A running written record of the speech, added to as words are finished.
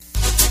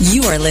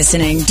You are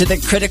listening to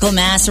the Critical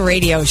Mass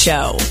Radio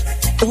Show,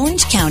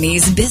 Orange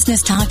County's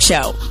business talk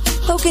show,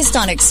 focused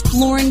on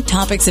exploring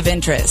topics of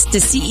interest to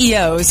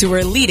CEOs who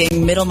are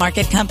leading middle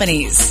market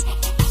companies.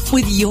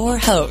 With your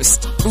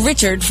host,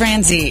 Richard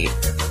Franzi.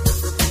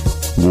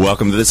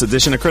 Welcome to this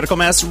edition of Critical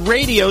Mass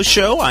Radio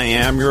Show. I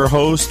am your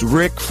host,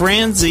 Rick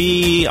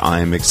Franzi.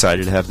 I'm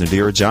excited to have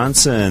Nadira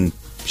Johnson.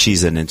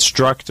 She's an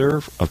instructor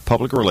of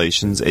public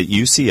relations at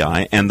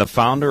UCI and the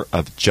founder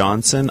of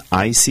Johnson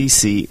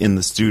ICC in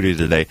the studio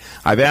today.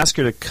 I've asked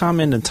her to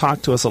come in and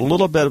talk to us a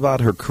little bit about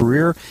her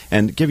career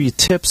and give you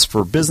tips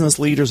for business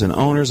leaders and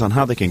owners on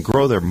how they can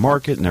grow their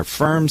market and their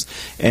firms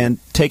and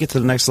take it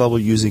to the next level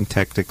using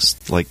tactics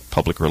like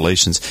public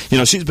relations. You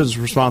know, she's been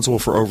responsible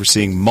for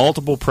overseeing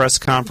multiple press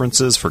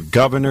conferences for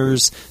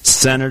governors,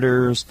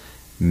 senators,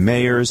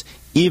 mayors,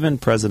 even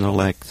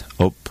President-elect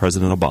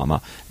President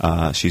Obama.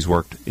 She's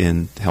worked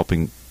in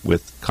helping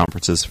with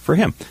conferences for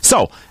him.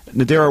 So,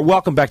 Nadira,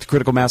 welcome back to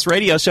Critical Mass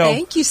Radio Show.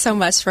 Thank you so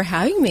much for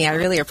having me. I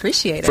really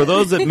appreciate it. For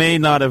those that may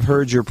not have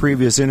heard your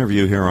previous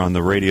interview here on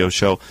the radio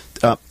show,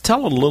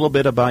 tell a little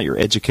bit about your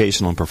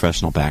educational and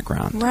professional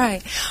background.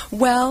 Right.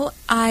 Well,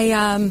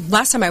 I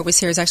last time I was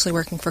here was actually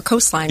working for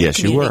Coastline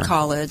Community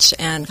College,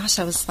 and gosh,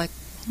 that was like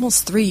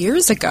almost 3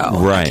 years ago.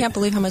 Right. I can't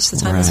believe how much the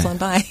time has flown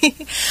by.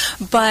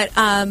 But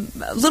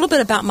a little bit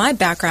about my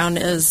background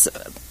is,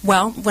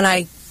 well, when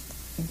I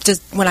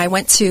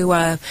went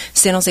to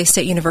San Jose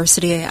State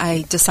University,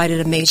 I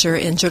decided to major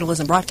in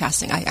journalism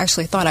broadcasting. I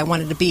actually thought I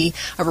wanted to be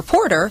a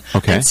reporter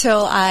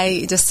until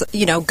I just,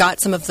 got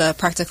some of the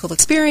practical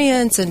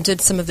experience and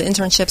did some of the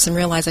internships and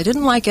realized I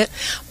didn't like it,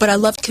 but I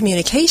loved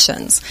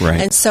communications.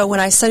 Right. And so when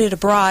I studied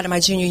abroad in my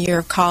junior year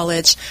of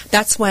college,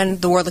 that's when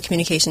the world of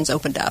communications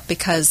opened up,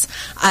 because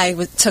I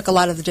took a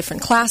lot of the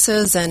different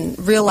classes and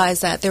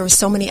realized that there were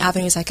so many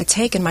avenues I could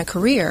take in my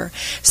career.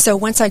 So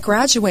once I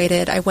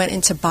graduated, I went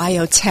into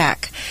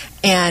biotech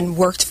and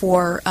worked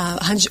for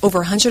over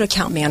 100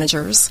 account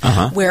managers,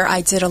 where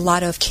I did a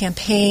lot of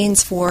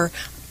campaigns for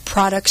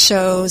product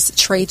shows,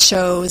 trade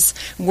shows,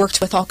 worked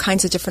with all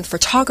kinds of different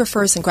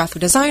photographers and graphic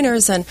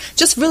designers, and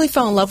just really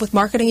fell in love with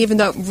marketing, even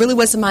though it really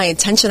wasn't my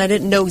intention. I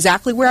didn't know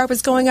exactly where I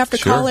was going after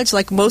college,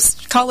 like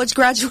most college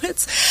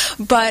graduates.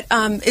 But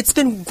it's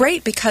been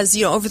great because,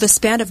 over the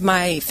span of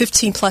my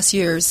 15-plus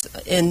years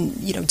in,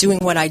 doing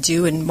what I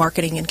do in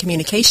marketing and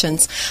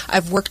communications,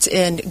 I've worked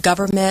in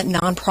government,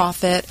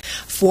 nonprofit,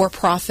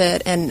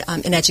 for-profit, and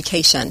in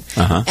education.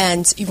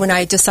 And when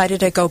I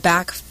decided to go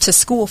back to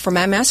school for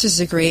my master's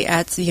degree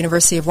at the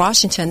University of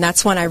Washington,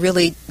 that's when I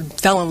really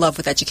fell in love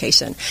with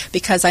education,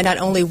 because I not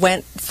only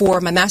went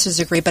for my master's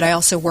degree, but I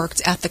also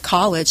worked at the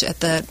college, at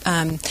the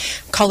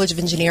College of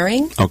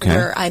Engineering,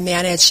 where I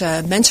managed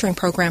a mentoring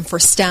program for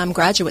STEM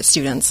graduate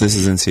students. This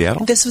is in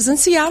Seattle? This was in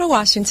Seattle,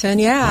 Washington,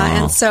 yeah.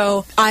 Wow. And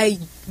so I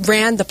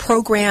ran the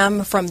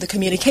program from the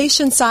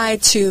communication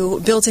side to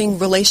building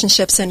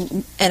relationships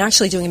and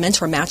actually doing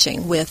mentor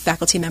matching with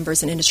faculty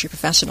members and industry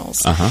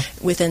professionals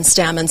within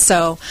STEM. And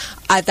so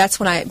that's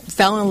when I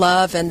fell in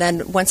love. And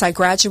then once I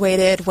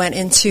graduated, went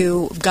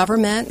into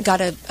government,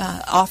 got an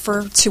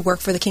offer to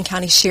work for the King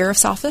County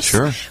Sheriff's Office,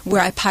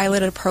 where I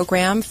piloted a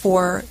program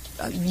for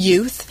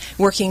youth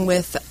working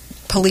with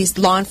police,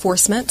 law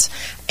enforcement.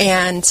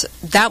 And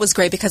that was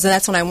great because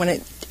that's when I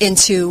went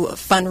into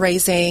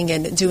fundraising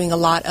and doing a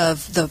lot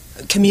of the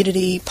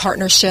community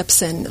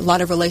partnerships and a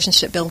lot of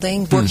relationship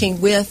building,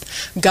 working with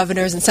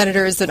governors and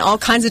senators and all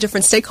kinds of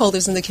different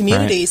stakeholders in the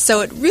community. Right.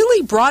 So it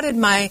really broadened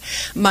my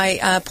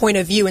point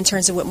of view in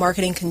terms of what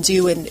marketing can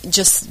do and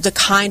just the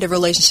kind of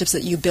relationships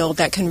that you build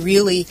that can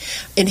really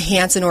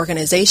enhance an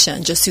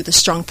organization just through the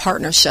strong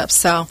partnerships.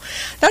 So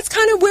that's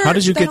kind of where. How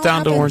did you get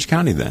down to Orange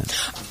County then?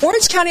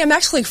 Orange County, I'm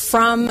actually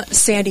from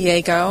San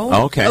Diego,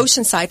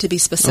 Oceanside to be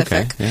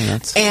specific. Okay. Yeah,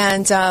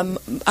 and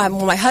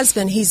my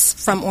husband, he's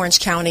from Orange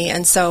County,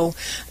 and so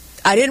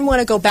I didn't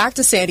want to go back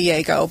to San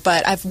Diego,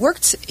 but I've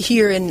worked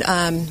here in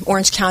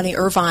Orange County,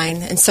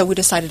 Irvine, and so we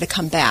decided to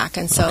come back.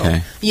 And so,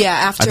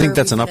 after I think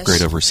that's an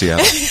upgrade over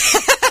Seattle.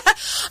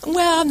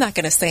 Well, I'm not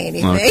going to say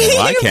anything. Okay,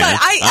 well, I can.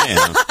 I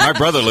am. My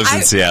brother lives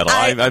in Seattle.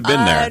 I've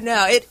been there.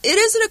 No, it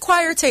is an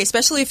acquired taste,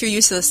 especially if you're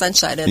used to the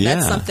sunshine, and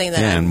that's something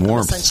that I'm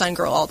a sunshine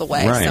girl all the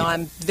way. Right. So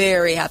I'm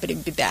very happy to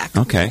be back.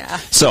 Okay. Yeah.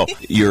 So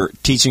you're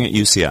teaching at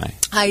UCI.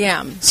 I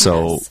am.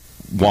 So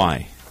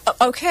why?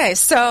 Okay,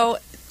 so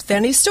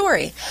funny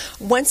story.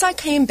 Once I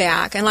came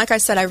back, and like I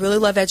said, I really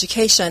love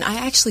education,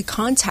 I actually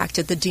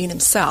contacted the dean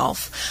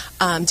himself,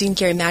 Dean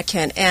Gary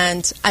Matkin,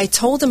 and I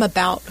told him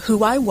about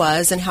who I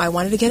was and how I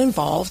wanted to get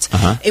involved.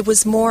 It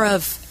was more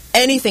of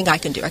anything I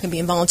can do. I can be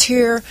a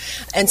volunteer.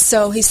 And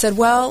so he said,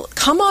 well,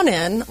 come on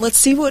in. Let's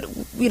see what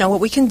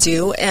we can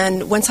do.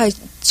 And once I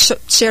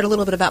shared a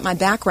little bit about my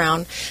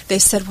background, they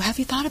said, well, have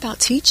you thought about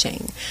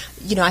teaching?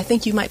 I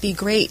think you might be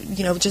great,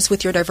 just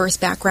with your diverse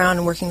background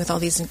and working with all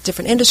these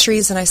different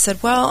industries. And I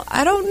said, well,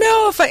 I don't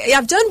know if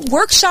I've done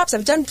workshops,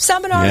 I've done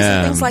seminars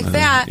and things like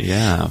that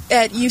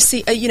at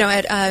UC,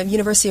 at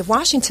University of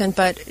Washington,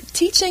 but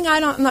teaching,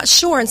 I'm not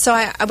sure. And so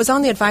I was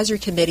on the advisory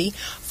committee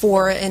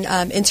for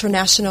an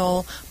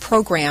international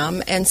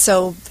program. And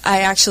so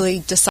I actually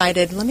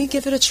decided, let me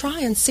give it a try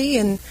and see.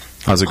 And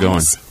how's it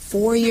going?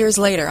 4 years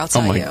later, I'll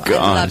tell you. Gosh.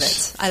 I love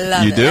it. I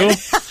love it. You do?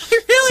 I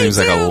really Seems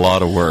do. like a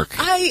lot of work.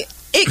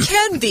 It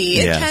can be.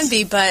 It Yes. can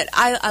be, but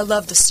I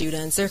love the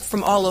students. They're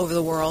from all over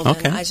the world,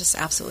 Okay. and I just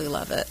absolutely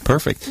love it.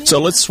 Perfect. Yeah. So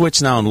let's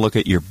switch now and look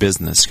at your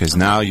business, because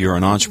now you're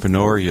an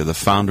entrepreneur. You're the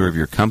founder of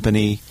your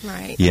company.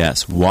 Right.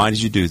 Yes. Why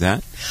did you do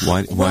that?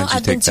 Why did you I've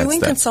been take that doing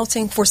step?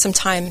 consulting for some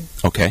time.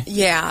 Okay.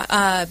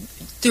 Yeah.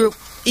 Through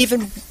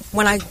even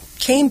when I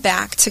came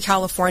back to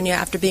California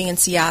after being in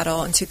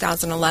Seattle in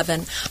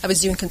 2011, I was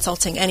doing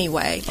consulting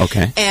anyway.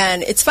 Okay.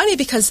 And it's funny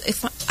because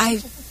if I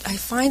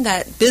find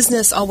that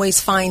business always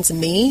finds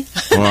me.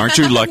 Well, aren't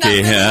you lucky?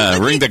 Yeah,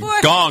 Ring the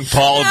gong,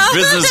 Paul. No.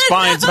 Business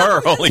finds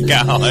her. Holy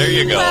cow. There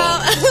you go.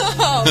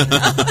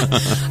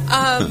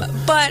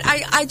 But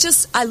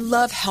I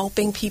love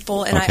helping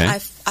people, and Okay.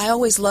 I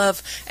always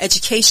love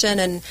education,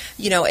 and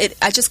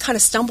I just kind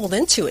of stumbled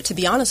into it, to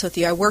be honest with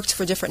you. I worked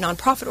for different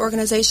nonprofit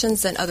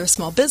organizations and other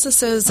small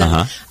businesses,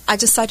 and I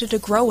decided to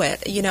grow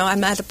it.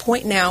 I'm at a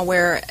point now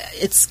where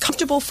it's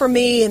comfortable for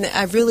me, and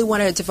I really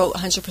want to devote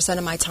 100%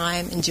 of my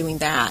time in doing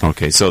that.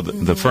 Okay, so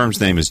the firm's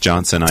name is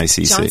Johnson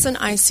ICC. Johnson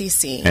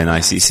ICC. And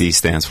ICC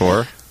stands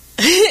for?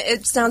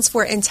 It stands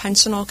for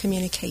Intentional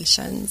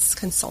Communications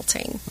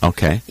Consulting.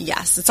 Okay.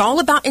 Yes, it's all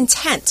about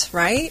intent,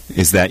 right?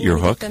 Is that your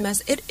hook?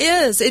 It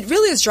is. It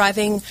really is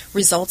driving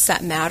results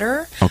that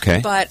matter.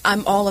 Okay. But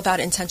I'm all about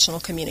intentional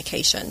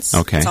communications.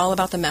 Okay. It's all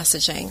about the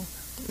messaging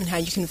and how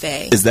you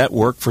convey. Does that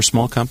work for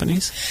small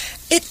companies?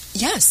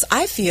 Yes,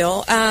 I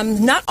feel.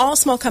 Not all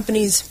small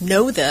companies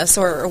know this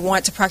or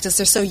want to practice.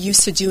 They're so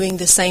used to doing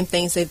the same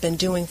things they've been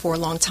doing for a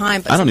long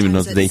time. But I don't even know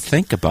sometimes that they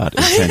think about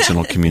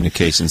intentional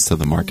communications to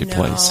the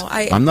marketplace. No,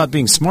 I'm not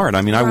being smart.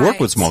 I mean, I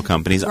work with small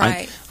companies.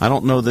 Right. I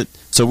don't know that.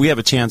 So we have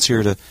a chance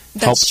here to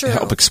That's true.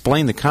 help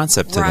explain the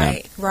concept to them.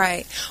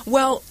 Right.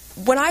 Well,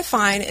 what I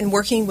find in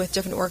working with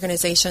different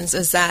organizations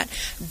is that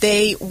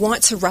they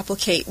want to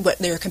replicate what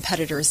their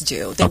competitors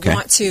do. They Okay.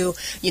 want to,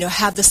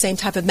 have the same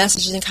type of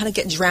messaging and kind of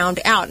get drowned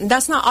out. And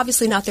that's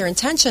obviously not their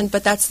intention,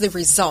 but that's the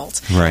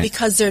result. Right.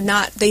 Because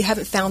they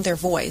haven't found their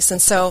voice.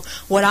 And so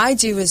what I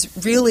do is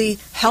really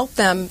help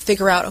them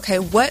figure out, okay,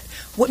 what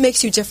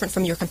makes you different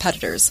from your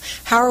competitors?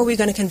 How are we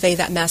going to convey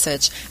that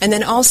message? And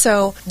then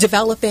also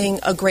developing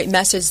a great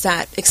message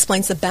that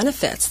explains the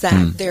benefits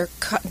that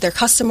their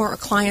customer or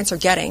clients are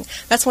getting.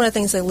 That's one of the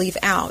things they leave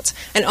out.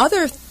 And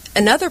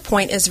another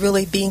point is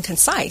really being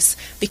concise,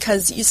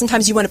 because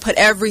sometimes you want to put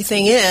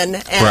everything in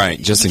and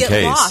Right, just you in get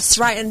case. lost,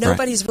 right? And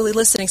nobody's really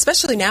listening,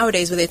 especially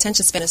nowadays where the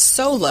attention span is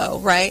so low,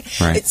 right?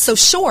 It's so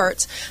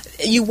short.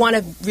 You want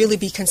to really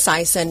be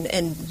concise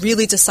and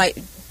really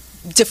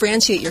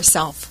differentiate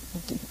yourself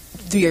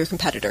through your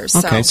competitors.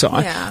 Okay, so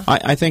yeah.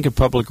 I think of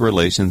public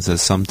relations as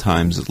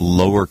sometimes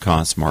lower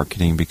cost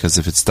marketing, because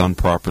if it's done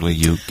properly,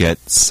 you get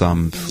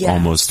some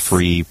almost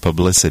free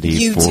publicity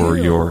You for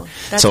do. your.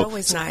 That's so,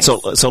 always nice.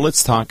 So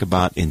let's talk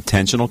about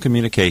intentional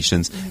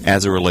communications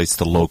as it relates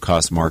to low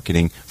cost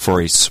marketing for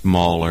a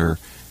smaller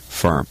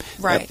firm.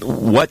 Right.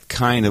 What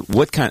kind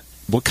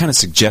of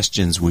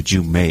suggestions would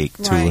you make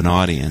to Right. an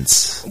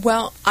audience?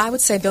 Well, I would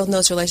say building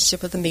those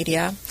relationships with the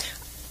media.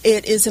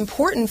 It is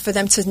important for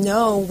them to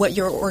know what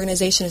your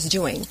organization is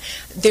doing.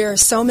 There are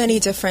so many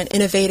different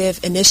innovative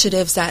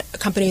initiatives that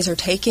companies are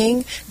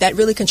taking that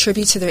really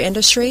contribute to their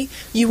industry.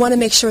 You want to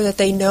make sure that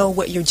they know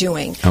what you're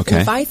doing. Okay.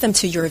 Invite them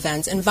to your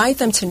events. Invite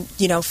them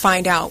to,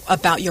 find out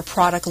about your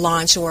product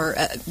launch or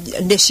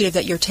initiative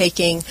that you're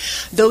taking.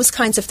 Those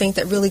kinds of things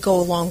that really go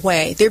a long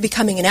way. They're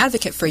becoming an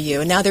advocate for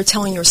you, and now they're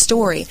telling your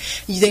story.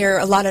 There are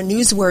a lot of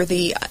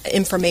newsworthy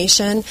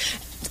information.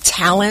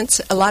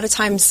 Talent. A lot of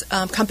times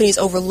companies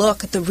overlook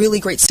the really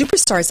great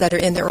superstars that are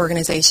in their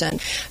organization.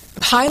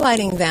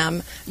 Highlighting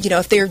them,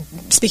 if they're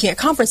speaking at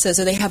conferences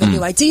or they have a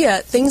new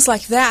idea, things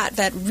like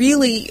that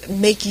really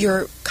make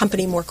your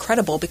company more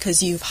credible,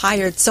 because you've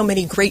hired so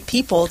many great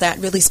people that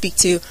really speak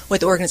to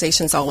what the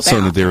organization's all about.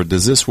 So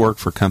does this work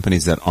for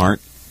companies that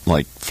aren't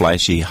like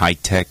flashy,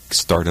 high-tech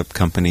startup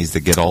companies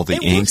that get all the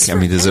It ink? works I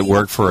mean, for does it any-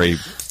 work for a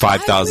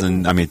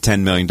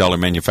 $10 million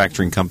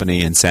manufacturing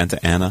company in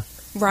Santa Ana?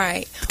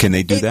 Right. Can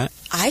they do that?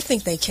 I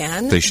think they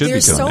can. They should be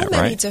There's doing so that,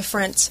 many right?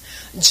 different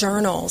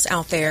journals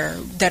out there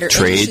that are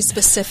Trade? industry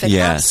specific.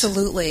 Yes.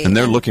 Absolutely. And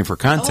they're looking for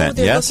content,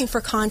 they're yes? looking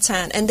for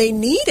content, and they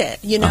need it,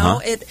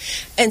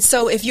 And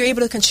so if you're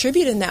able to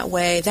contribute in that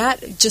way,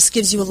 that just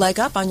gives you a leg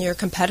up on your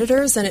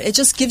competitors, and it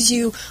just gives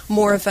you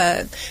more of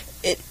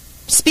it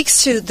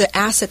speaks to the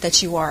asset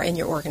that you are in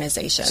your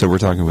organization. So we're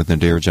talking with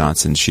Nadira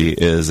Johnson. She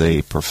is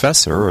a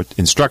professor, or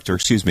instructor,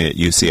 at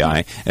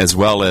UCI, as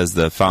well as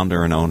the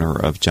founder and owner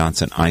of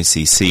Johnson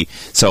ICC.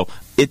 So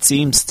It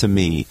seems to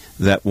me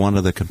that one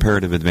of the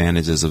comparative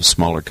advantages of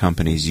smaller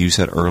companies, you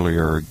said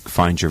earlier,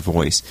 find your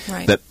voice,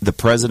 Right. that the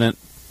president,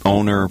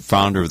 owner,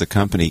 founder of the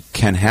company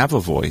can have a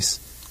voice,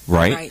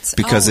 right? Right.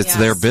 Because Oh, it's yes.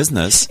 their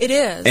business. It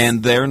is.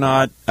 And they're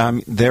not,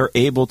 they're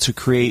able to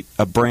create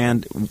a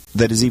brand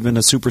that is even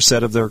a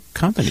superset of their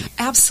company.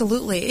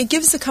 Absolutely. It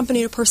gives the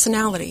company a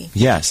personality.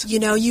 Yes. You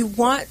know, you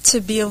want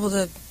to be able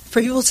to,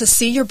 for people to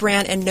see your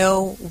brand and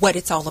know what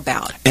it's all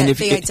about, And and if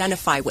they it-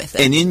 identify with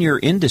it. And in your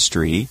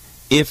industry,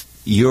 if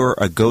you're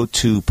a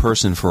go-to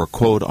person for a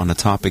quote on a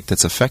topic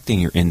that's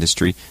affecting your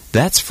industry,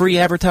 that's free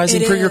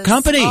advertising It for your is.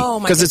 company. Oh,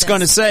 my Because it's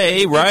going to goodness.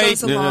 say, right,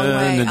 goes a long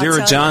way, I'll Nadira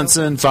tell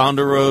Johnson,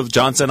 founder of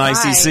Johnson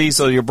ICC, Right.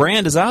 so your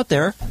brand is out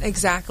there.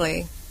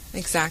 Exactly.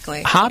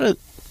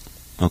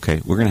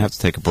 Okay, we're going to have to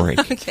take a break.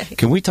 Okay.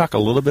 Can we talk a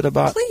little bit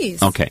about...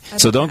 Please. Okay, I'd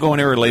so love don't that. go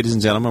anywhere, ladies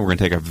and gentlemen. We're going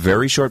to take a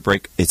very short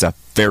break. It's a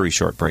very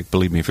short break.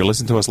 Believe me, if you're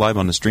listening to us live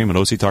on the stream at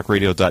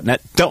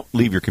octalkradio.net, don't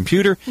leave your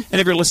computer. And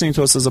if you're listening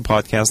to us as a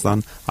podcast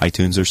on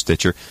iTunes or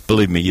Stitcher,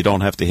 believe me, you don't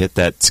have to hit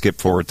that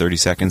skip forward 30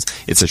 seconds.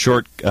 It's a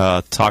short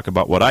talk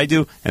about what I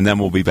do, and then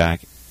we'll be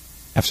back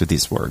after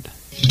this word.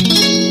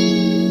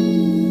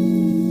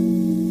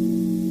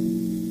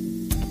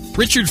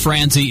 Richard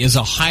Franzi is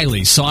a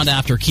highly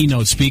sought-after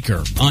keynote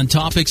speaker on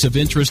topics of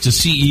interest to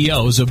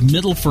CEOs of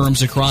middle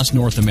firms across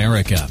North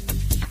America.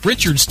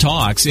 Richard's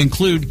talks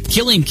include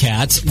Killing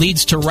Cats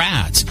Leads to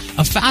Rats,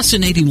 a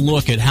fascinating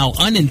look at how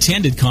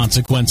unintended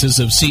consequences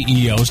of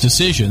CEOs'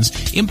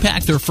 decisions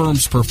impact their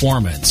firm's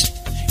performance.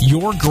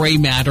 Your Gray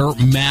Matter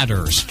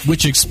Matters,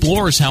 which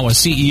explores how a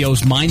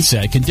CEO's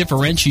mindset can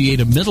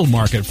differentiate a middle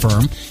market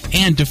firm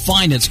and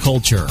define its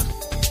culture.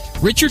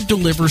 Richard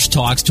delivers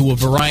talks to a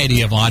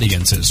variety of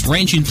audiences,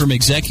 ranging from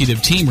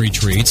executive team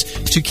retreats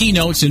to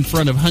keynotes in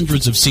front of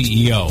hundreds of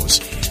CEOs.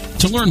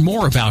 To learn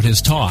more about his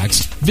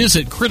talks,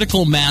 visit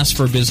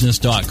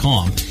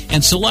criticalmassforbusiness.com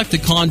and select the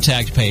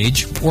contact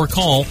page or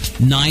call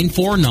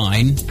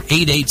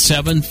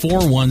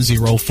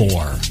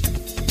 949-887-4104.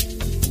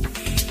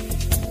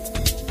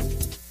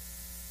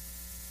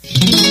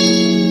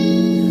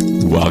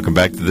 Welcome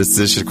back to this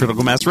edition of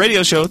Critical Mass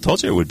Radio Show.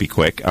 Told you it would be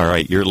quick. All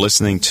right, you're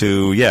listening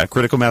to,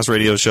 Critical Mass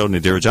Radio Show.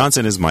 Nadira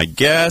Johnson is my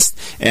guest.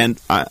 And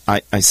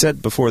I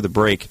said before the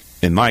break,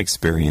 in my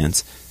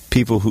experience,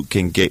 people who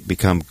can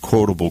become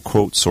quotable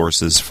quote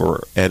sources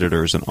for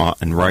editors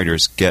and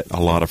writers get a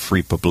lot of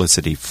free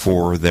publicity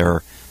for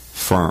their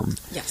firm.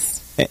 Yes.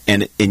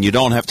 And you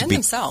don't have to And be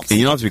themselves. and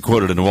you don't have to be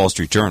quoted in the Wall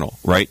Street Journal,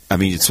 right? I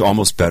mean, it's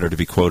almost better to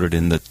be quoted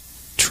in the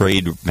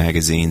trade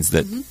magazines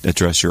that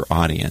address your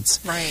audience.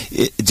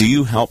 Right. Do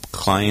you help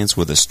clients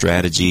with a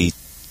strategy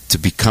to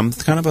become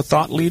kind of a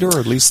thought leader, or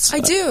at least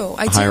I do.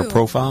 a higher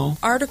profile?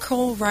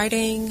 Article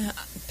writing,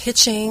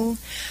 pitching.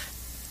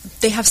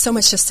 They have so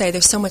much to say.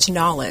 There's so much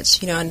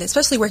knowledge, and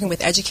especially working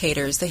with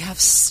educators, they have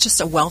just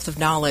a wealth of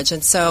knowledge.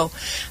 And so,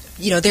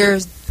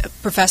 there's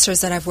professors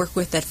that I've worked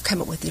with that have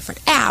come up with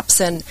different apps,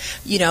 and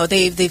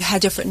they've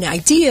had different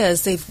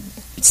ideas. They've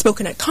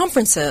spoken at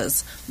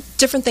conferences,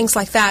 different things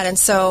like that. And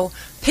so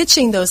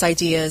pitching those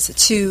ideas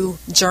to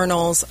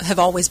journals have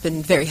always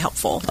been very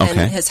helpful and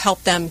has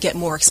helped them get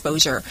more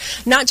exposure,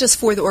 not just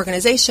for the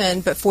organization,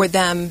 but for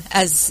them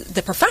as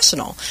the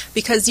professional.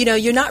 Because,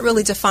 you're not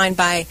really defined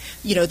by,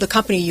 the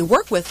company you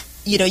work with.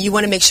 You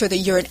want to make sure that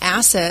you're an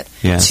asset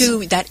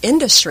to that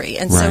industry.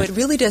 And so it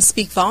really does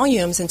speak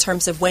volumes in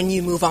terms of when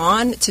you move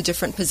on to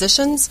different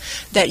positions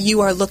that you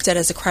are looked at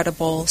as a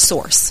credible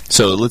source.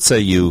 So let's say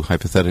you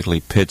hypothetically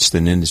pitched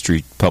an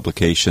industry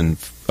publication,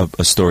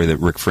 a story that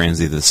Rick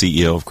Franzi, the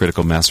CEO of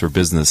Critical Mass for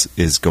Business,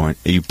 is going.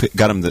 You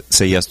got him to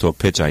say yes to a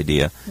pitch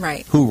idea.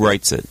 Right. Who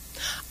writes it?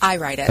 I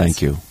write it.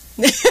 Thank you.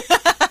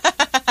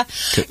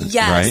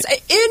 Yes.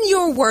 Right? In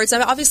your words,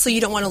 obviously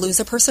you don't want to lose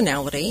a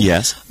personality.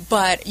 Yes.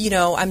 But,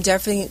 I'm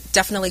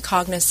definitely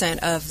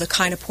cognizant of the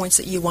kind of points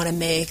that you want to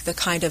make, the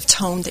kind of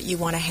tone that you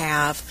want to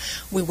have.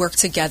 We work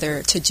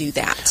together to do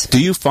that.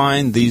 Do you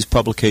find these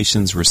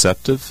publications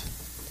receptive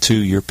to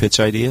your pitch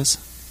ideas?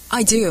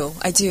 I do.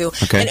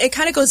 Okay. And it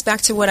kind of goes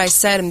back to what I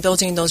said in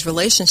building those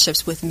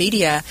relationships with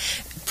media,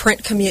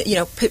 print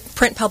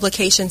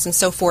publications and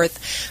so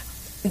forth.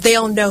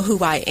 They'll know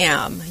who I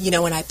am.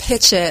 When I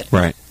pitch it,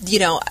 right.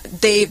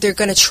 They're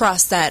going to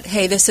trust that,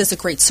 hey, this is a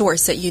great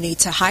source that you need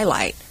to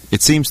highlight.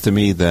 It seems to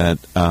me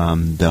that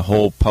the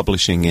whole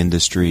publishing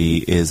industry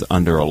is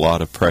under a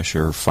lot of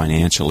pressure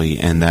financially,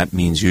 and that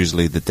means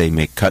usually that they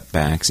make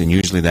cutbacks, and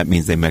usually that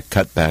means they make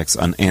cutbacks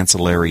on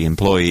ancillary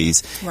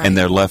employees, and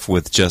they're left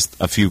with just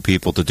a few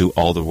people to do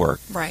all the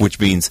work, which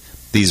means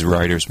these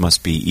writers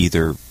must be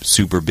either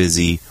super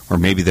busy or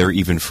maybe they're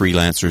even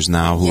freelancers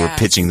now who are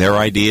pitching their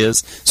ideas.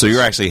 So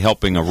you're actually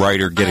helping a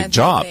writer get a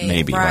job,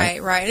 maybe,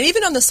 right? Right. And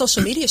even on the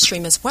social media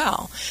stream as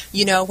well.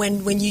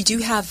 When you do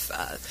have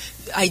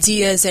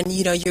ideas and,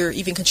 you're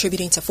even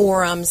contributing to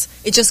forums,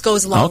 it just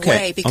goes a long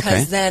way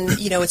because then,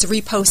 it's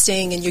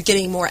reposting and you're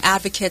getting more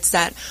advocates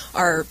that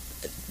are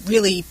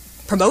really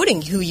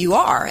promoting who you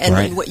are and,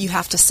 Right. and what you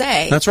have to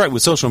say. That's right.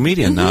 With social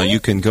media now, you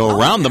can go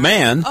around the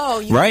man,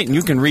 you right? And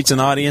you can reach an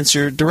audience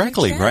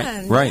directly, You right?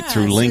 can, Right. yes.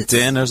 Through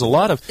LinkedIn. There's a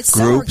lot of It's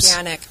groups. so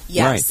organic.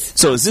 Yes. Right.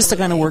 So is this the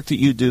kind of absolutely. work that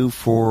you do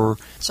for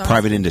Jonathan?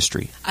 private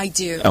industry? I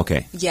do.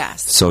 Okay.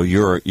 Yes. So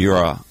you're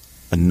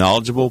a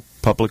knowledgeable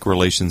public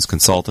relations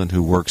consultant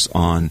who works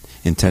on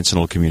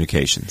intentional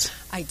communications.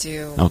 I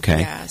do.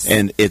 Okay. Yes.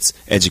 And it's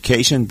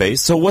education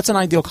based. So what's an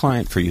ideal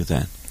client for you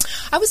then?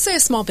 I would say a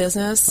small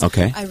business.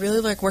 Okay. I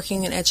really like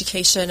working in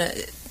education.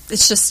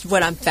 It's just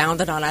what I'm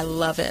founded on. I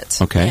love it.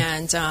 Okay.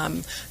 And,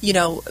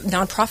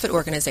 nonprofit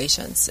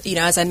organizations.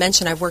 As I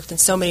mentioned, I've worked in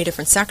so many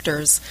different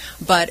sectors,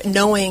 but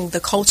knowing the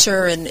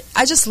culture, and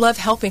I just love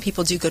helping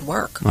people do good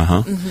work.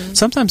 Uh-huh.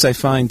 Sometimes I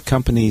find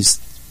companies,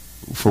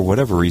 for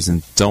whatever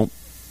reason, don't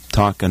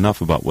talk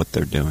enough about what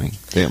they're doing.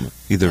 They're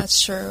either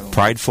That's true.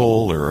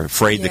 prideful or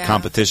afraid the Yeah.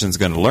 competition's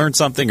going to learn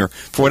something, or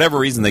for whatever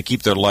reason they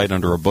keep their light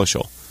under a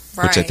bushel,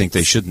 which I Right. think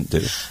they shouldn't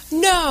do.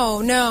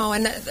 No.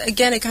 And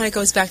again, it kind of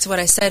goes back to what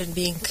I said in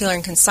being clear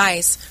and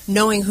concise,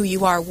 knowing who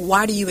you are.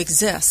 Why do you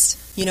exist?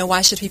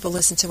 Why should people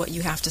listen to what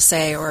you have to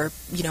say or,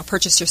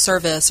 purchase your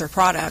service or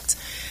product?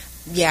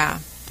 Yeah.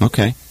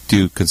 Okay. Do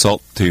you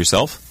consult to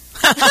yourself?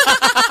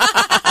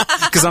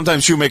 Because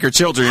sometimes shoemaker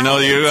children,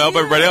 you help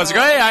everybody else. You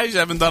go, hey, I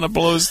haven't done a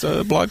blog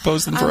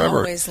post in forever.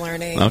 I'm always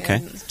learning Okay.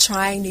 and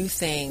trying new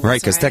things. Right,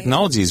 because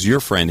technology is your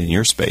friend in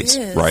your space,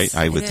 It is. right?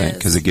 I would It think, is.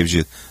 because it gives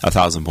you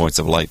 1,000 points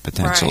of light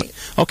potentially.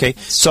 Right. Okay,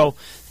 so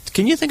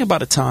can you think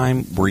about a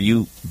time where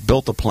you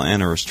built a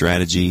plan or a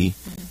strategy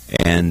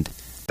and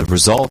the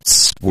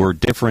results were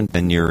different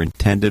than your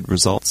intended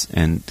results,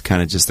 and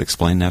kind of just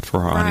explain that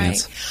for our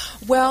audience?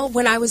 Right. Well,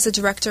 when I was the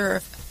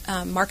director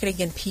of marketing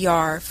and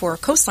PR for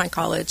Coastline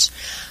College,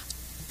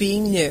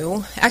 being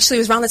new, actually it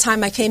was around the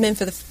time I came in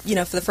for the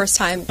first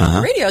time on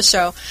the radio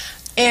show,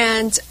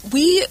 and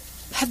we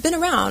have been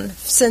around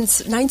since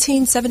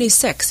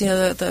 1976.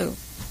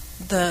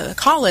 The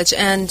college,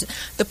 and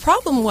the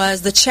problem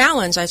was, the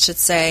challenge I should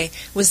say,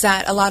 was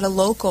that a lot of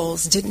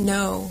locals didn't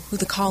know who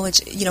the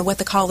college, what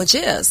the college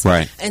is.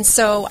 Right. And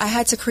so I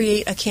had to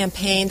create a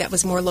campaign that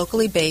was more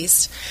locally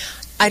based.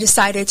 I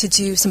decided to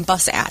do some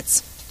bus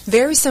ads.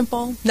 Very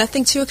simple,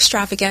 nothing too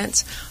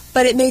extravagant,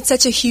 but it made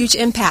such a huge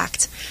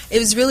impact. It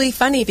was really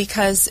funny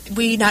because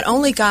we not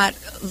only got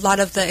a lot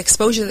of the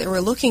exposure that we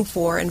were looking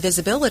for and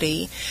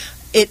visibility,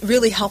 it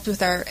really helped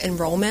with our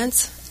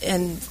enrollment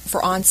and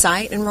for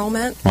on-site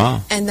enrollment.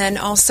 Wow. And then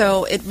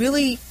also it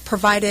really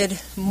provided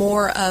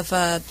more of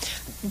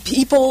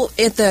people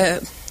at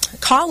the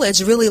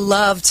college really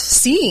loved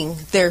seeing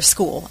their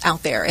school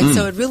out there, and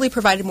so it really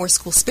provided more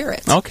school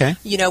spirit. Okay.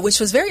 Which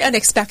was very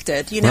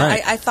unexpected.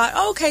 Right. I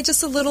thought, okay,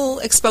 just a little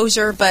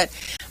exposure, but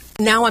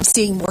now I'm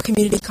seeing more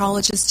community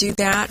colleges do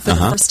that for the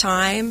first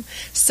time.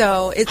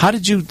 So How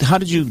did you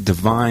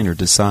divine or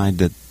decide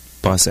that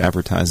bus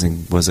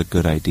advertising was a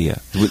good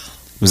idea?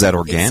 Was that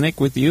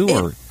organic with you,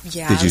 or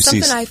yeah, did you it's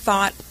see? something I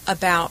thought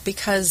about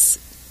because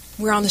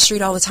we're on the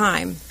street all the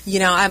time.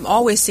 I'm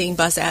always seeing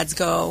bus ads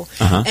go,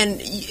 and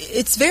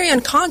it's very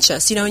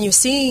unconscious. And you're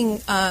seeing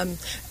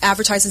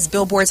advertisements,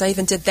 billboards. I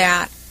even did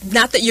that.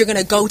 Not that you're going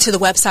to go to the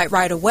website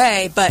right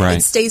away, but Right.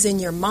 it stays in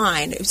your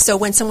mind. So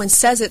when someone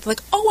says it, like,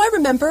 oh, I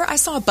remember, I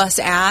saw a bus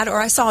ad or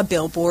I saw a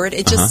billboard.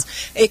 It just,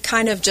 it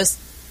kind of just,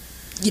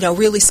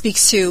 really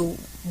speaks to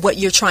what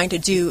you're trying to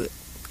do.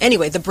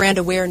 Anyway, the brand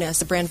awareness,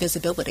 the brand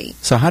visibility.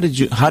 So how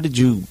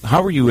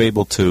were you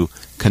able to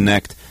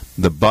connect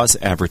the bus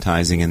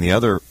advertising and the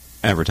other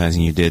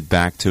advertising you did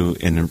back to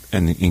an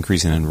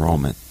increase in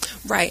enrollment?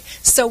 Right.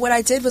 So what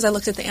I did was I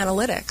looked at the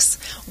analytics.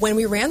 When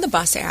we ran the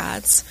bus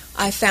ads,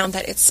 I found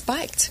that it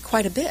spiked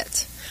quite a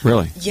bit.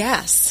 Really?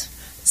 Yes,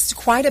 it's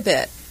quite a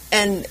bit.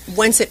 And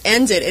once it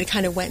ended, it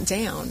kind of went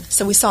down.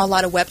 So we saw a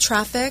lot of web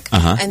traffic.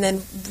 And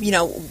then,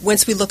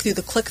 once we looked through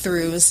the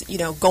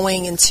click-throughs,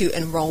 going into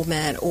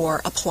enrollment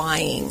or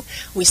applying,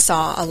 we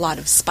saw a lot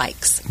of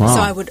spikes. Wow.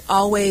 So I would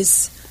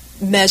always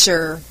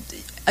measure,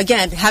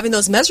 again, having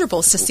those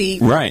measurables to see,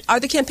 Right. are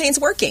the campaigns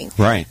working?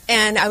 Right.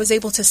 And I was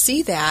able to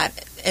see that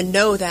and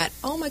know that,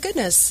 oh my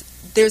goodness,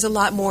 there's a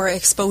lot more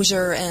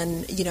exposure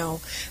and,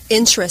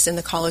 interest in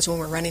the college when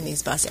we're running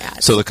these bus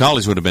ads. So the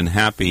college would have been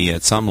happy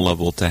at some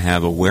level to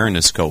have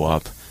awareness go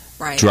up.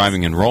 Right.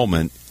 Driving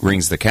enrollment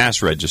rings the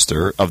cash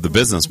register of the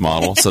business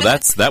model. So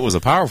that was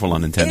a a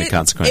unintended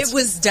consequence. It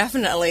was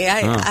definitely,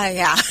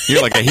 yeah.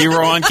 You're like a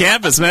hero on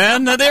campus,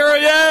 man. There,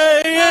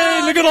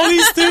 yay! Look at all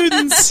these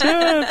students.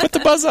 Yeah, put the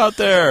bus out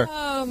there.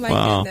 Oh my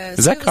Wow. goodness.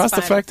 Is that It was cost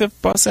fun.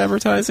 effective bus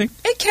advertising?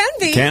 It can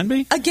be. Can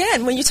be?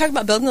 Again, when you talk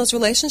about building those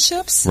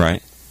relationships,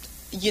 Right.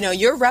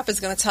 Your rep is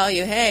going to tell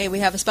you, hey, we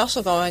have a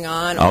special going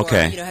on.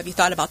 Okay. Or, have you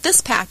thought about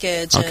this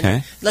package? Okay.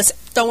 And let's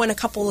throw in a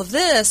couple of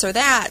this or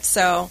that.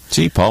 So,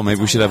 Gee, Paul, maybe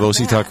we should have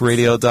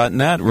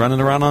OCTalkRadio.net running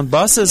around on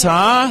buses,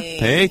 huh? Hey.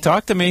 Hey,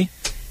 talk to me.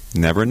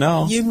 Never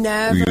know. You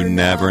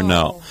never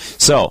know.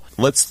 So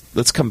let's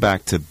come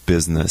back to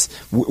business.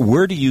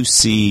 Where do you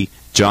see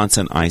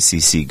Johnson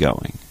ICC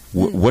going?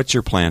 What's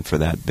your plan for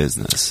that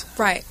business?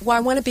 right. Well, I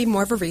want to be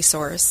more of a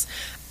resource.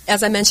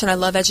 as I mentioned, I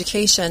love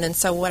education, and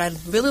so what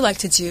I'd really like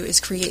to do is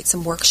create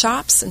some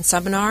workshops and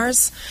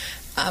seminars,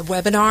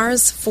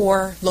 webinars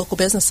for local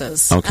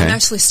businesses. Okay. I'm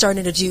actually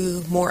starting to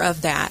do more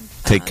of that.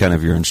 Take kind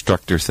of your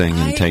instructor thing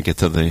and take it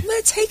to the...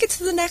 Let's take it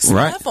to the next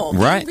Right, level.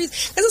 right.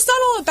 Because it's not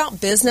all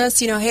about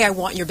business. You know, hey, I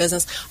want your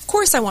business. Of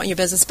course I want your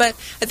business, but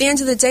at the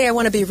end of the day, I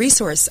want to be a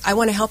resource. I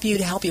want to help you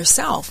to help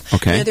yourself.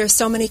 Okay. You know, there's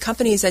so many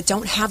companies that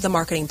don't have the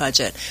marketing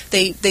budget.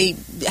 They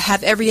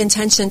have every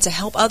intention to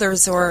help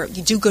others or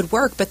you do good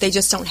work, but they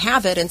just don't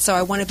have it. And so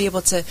I want to be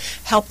able to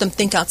help them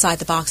think outside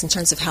the box in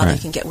terms of how Right. they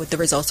can get with the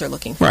results they're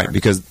looking for. Right,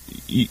 because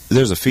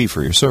there's a fee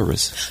for your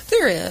service.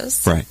 There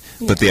is. Right.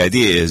 But the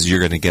idea is you're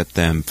going to get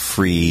them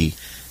free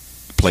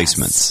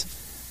placements.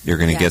 You're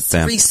going to get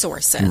them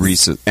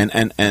resources.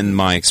 And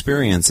my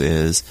experience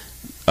is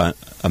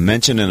a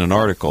mention in an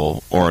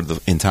article or the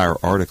entire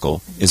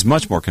article is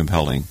much more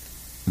compelling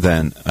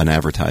than an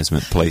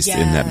advertisement placed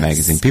in that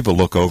magazine. People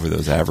look over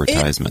those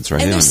advertisements,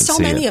 right? And They don't there's even so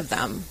see many it. of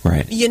them.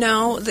 Right. You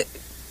know,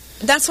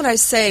 that's what I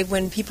say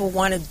when people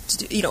want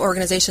to, you know,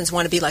 organizations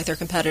want to be like their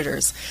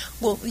competitors.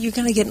 Well, you're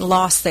going to get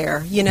lost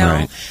there, you know.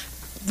 Right.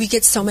 We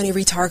get so many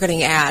retargeting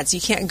ads. You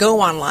can't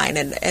go online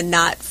and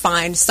not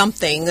find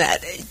something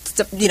that,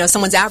 you know,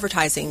 someone's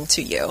advertising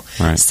to you.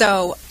 Right.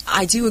 So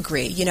I do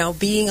agree, you know,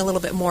 being a little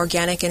bit more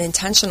organic and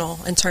intentional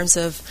in terms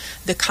of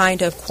the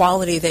kind of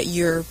quality that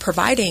you're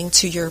providing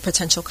to your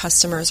potential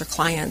customers or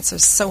clients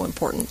is so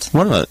important.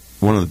 One of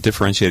the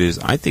differentiators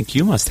I think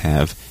you must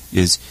have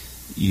is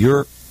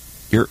you're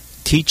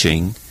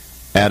teaching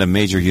at a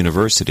major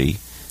university,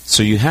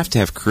 so you have to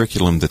have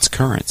curriculum that's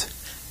current.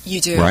 You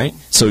do. Right?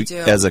 So You do.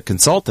 as a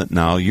consultant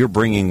now, you're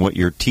bringing what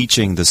you're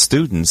teaching the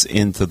students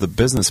into the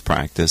business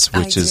practice,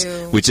 which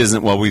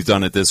isn't, well, we've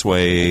done it this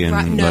way and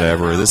Right. No,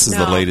 whatever. no, this is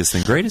no. the latest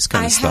and greatest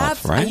kind of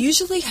stuff, right? I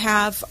usually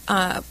have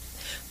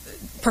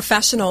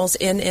professionals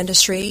in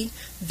industry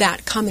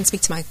that come and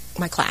speak to my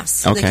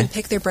class. Okay. They can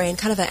pick their brain,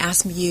 kind of an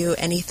Ask Me You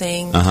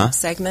Anything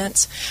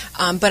segment.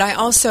 But I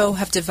also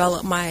have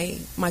developed my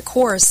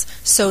course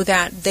so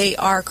that they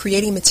are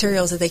creating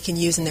materials that they can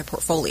use in their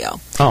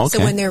portfolio. Oh, okay.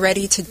 So when they're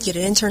ready to get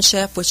an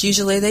internship, which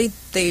usually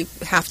they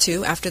have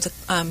to after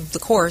the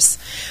course,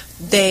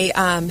 they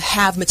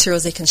have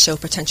materials they can show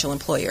potential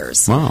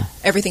employers. Wow.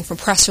 Everything from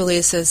press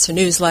releases to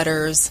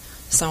newsletters,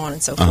 so on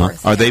and so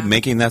forth. Are they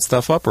making that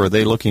stuff up, or are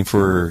they looking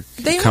for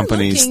They are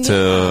companies looking,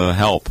 to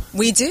help?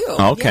 We do.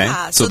 Okay.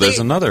 Yeah. So there's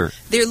another.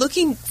 They're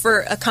looking for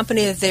a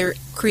company that they're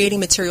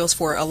creating materials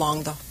for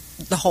along the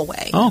whole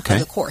way of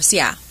the course.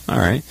 Yeah. All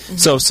right. Mm-hmm.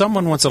 So if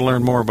someone wants to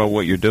learn more about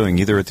what you're doing,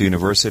 either at the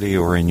university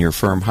or in your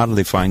firm, how do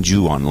they find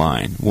you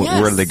online?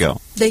 Where do they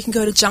go? They can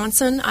go to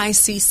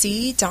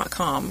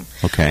johnsonicc.com.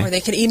 Okay. Or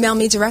they can email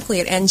me directly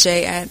at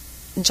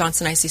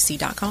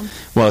nj@johnsonicc.com.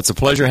 Well, it's a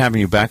pleasure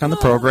having you back on the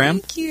program.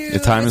 Thank you. The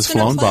time has It's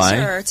been flown a by.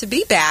 pleasure to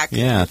be back.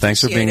 Yeah,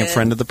 thanks for being a Appreciate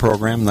friend of the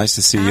program. Nice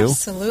to see you.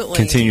 Absolutely.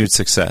 Continued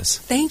success.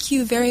 Thank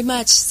you very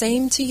much.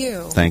 Same to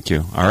you. Thank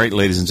you. All right,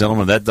 ladies and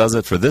gentlemen, that does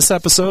it for this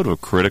episode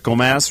of Critical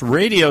Mass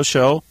Radio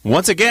Show.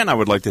 Once again, I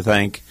would like to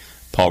thank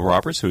Paul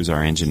Roberts, who's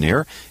our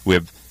engineer. We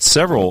have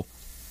several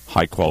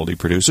high-quality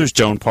producers,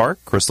 Joan Park,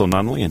 Crystal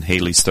Nunley, and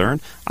Haley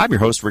Stern. I'm your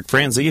host, Rick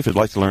Franzi. If you'd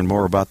like to learn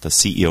more about the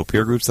CEO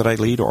peer groups that I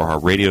lead or our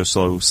radio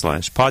show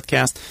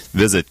 /podcast,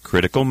 visit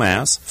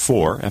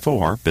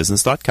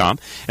criticalmass4business.com.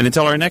 And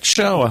until our next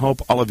show, I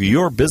hope all of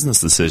your business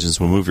decisions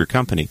will move your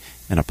company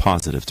in a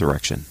positive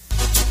direction.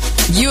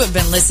 You have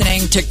been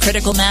listening to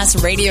Critical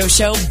Mass Radio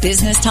Show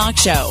Business Talk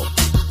Show,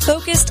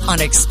 focused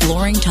on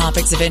exploring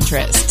topics of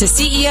interest to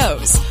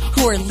CEOs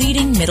who are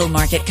leading middle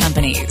market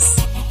companies.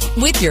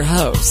 With your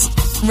host,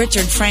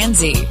 Richard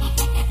Franzi.